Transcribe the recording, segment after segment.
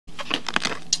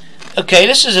Okay,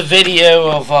 this is a video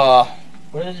of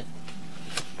what is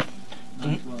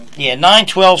it?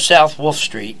 912 South Wolfe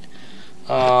Street.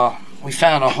 We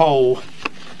found a hole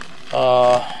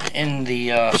in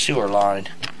the sewer line,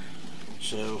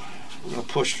 so we're gonna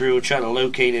push through and try to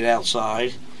locate it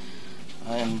outside,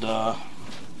 and go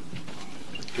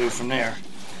from there.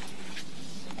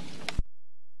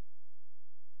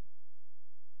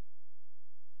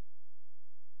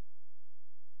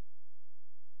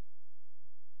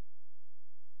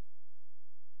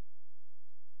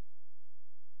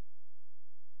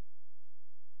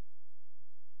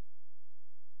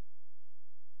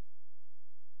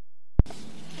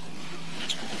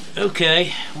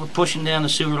 Okay, we're pushing down the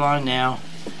sewer line now.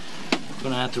 We're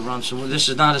gonna have to run some. This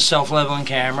is not a self-leveling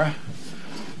camera.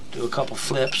 Do a couple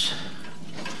flips.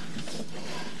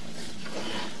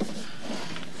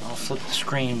 I'll flip the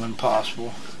screen when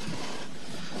possible.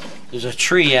 There's a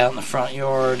tree out in the front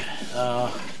yard.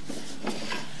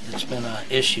 It's been an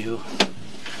issue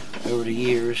over the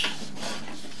years.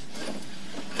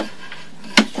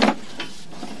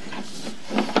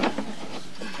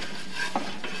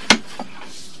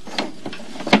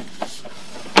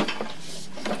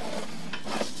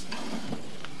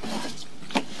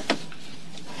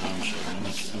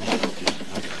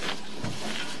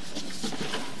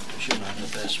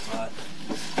 Spot.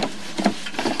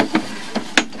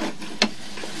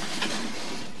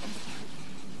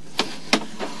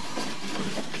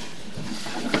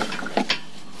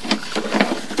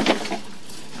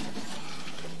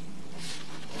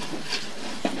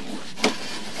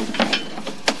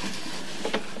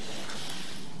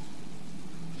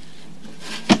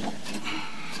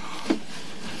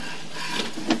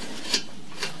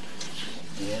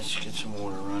 Yeah, let's get some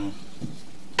water running.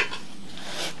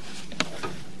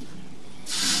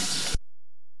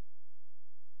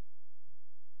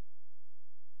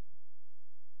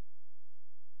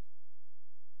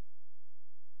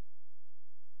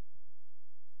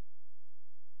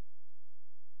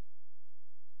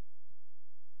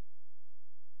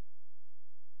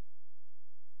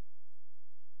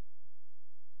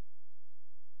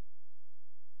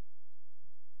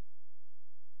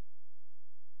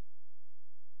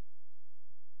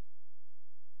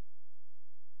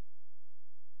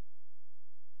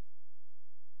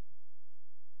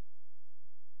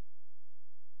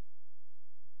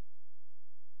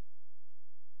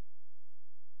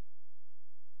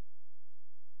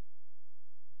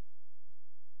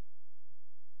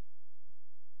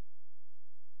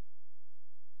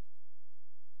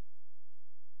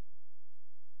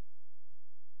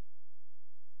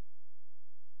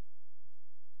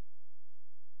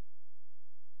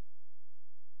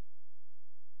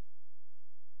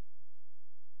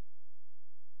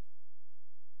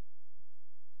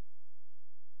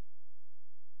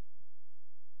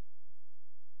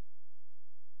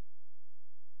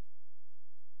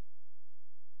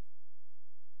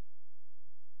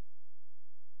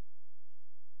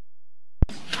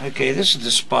 Okay, this is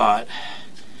the spot.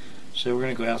 So we're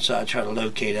gonna go outside and try to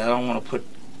locate it. I don't want to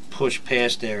push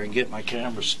past there and get my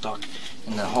camera stuck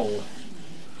in the hole.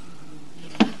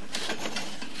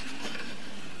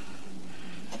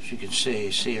 As you can see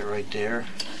it right there.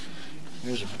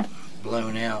 There's a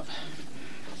blown out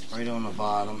right on the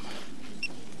bottom.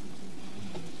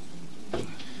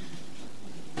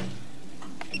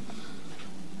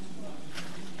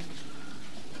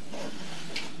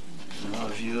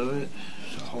 Another view of it.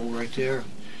 There's a hole right there.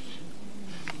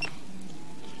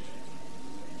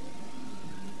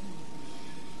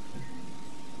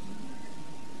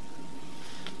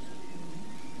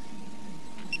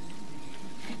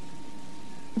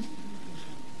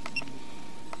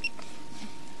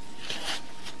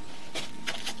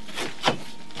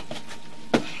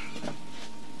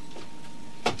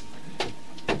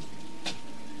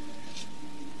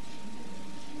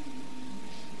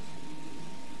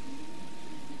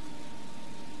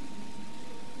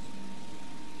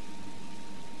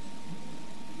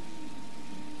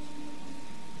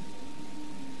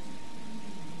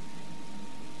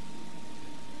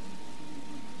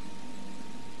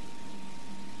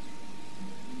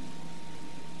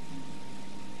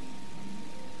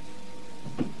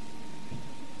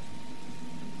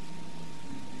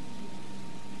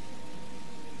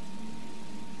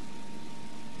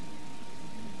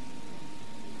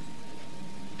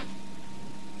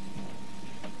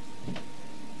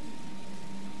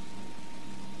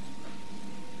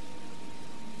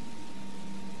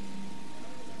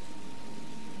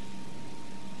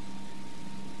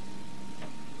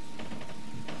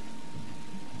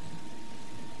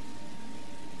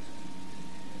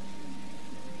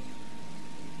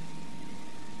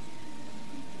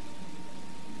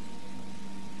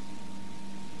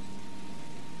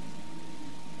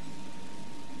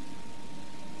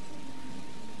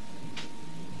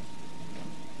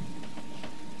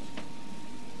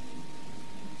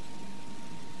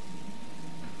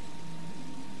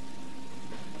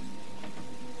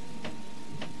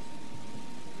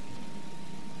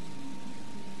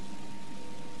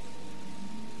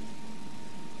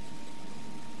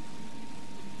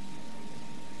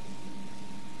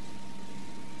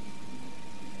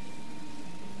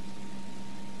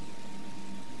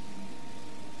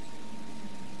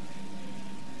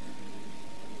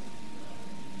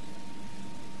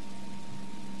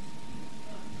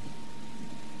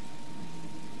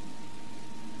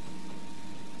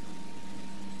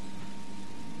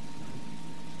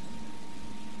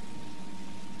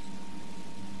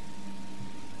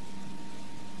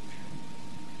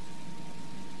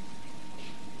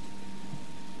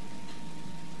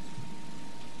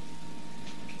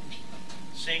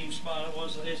 spot it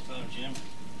was last time, Jim.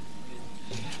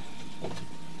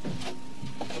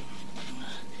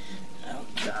 Oh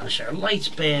gosh, our light's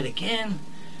bad again.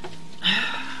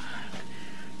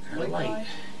 Our light.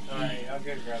 Alright, I'll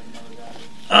go grab another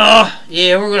guy.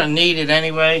 Yeah, we're gonna need it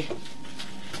anyway.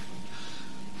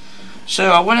 So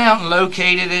I went out and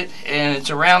located it, and it's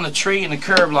around the tree and the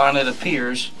curb line, it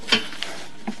appears.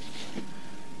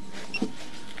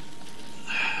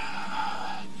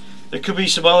 There could be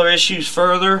some other issues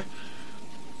further.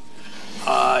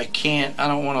 I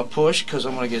don't want to push because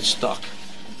I'm going to get stuck.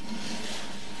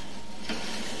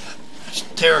 It's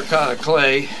terracotta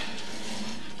clay.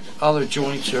 Other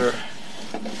joints are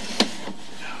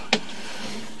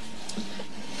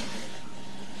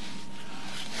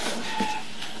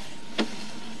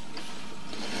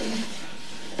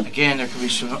again, there could be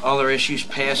some other issues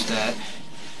past that.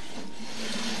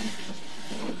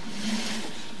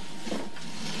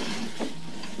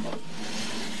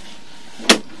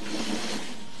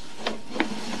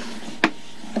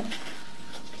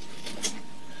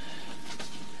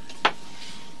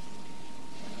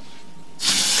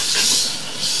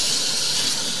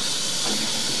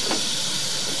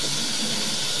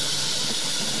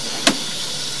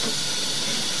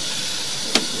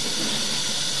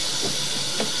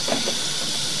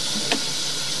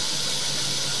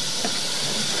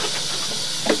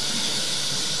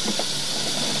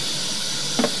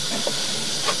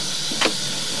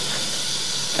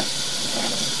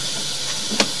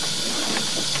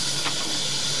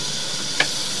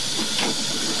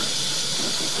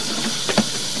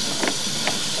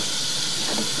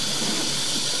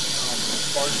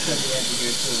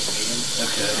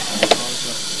 Okay.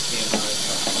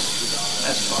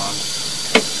 That's fine.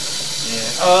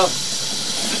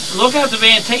 Yeah. Look out the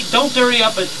van. Don't dirty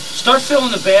up it. Start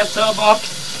filling the bathtub up.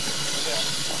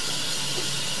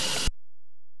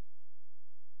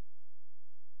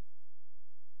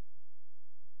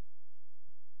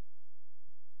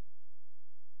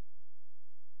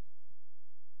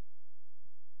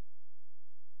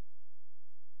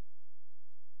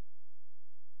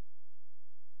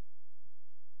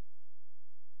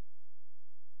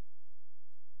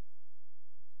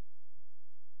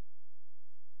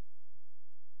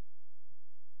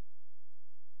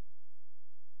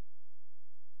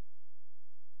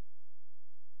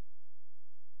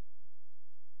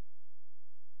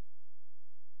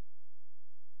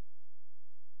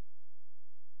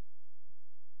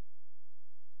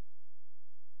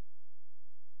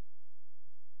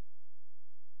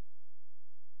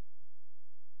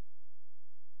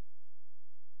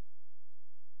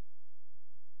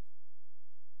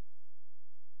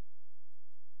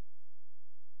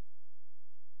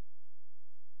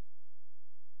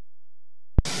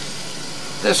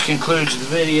 This concludes the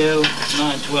video.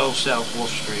 912 South Wolfe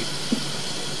Street.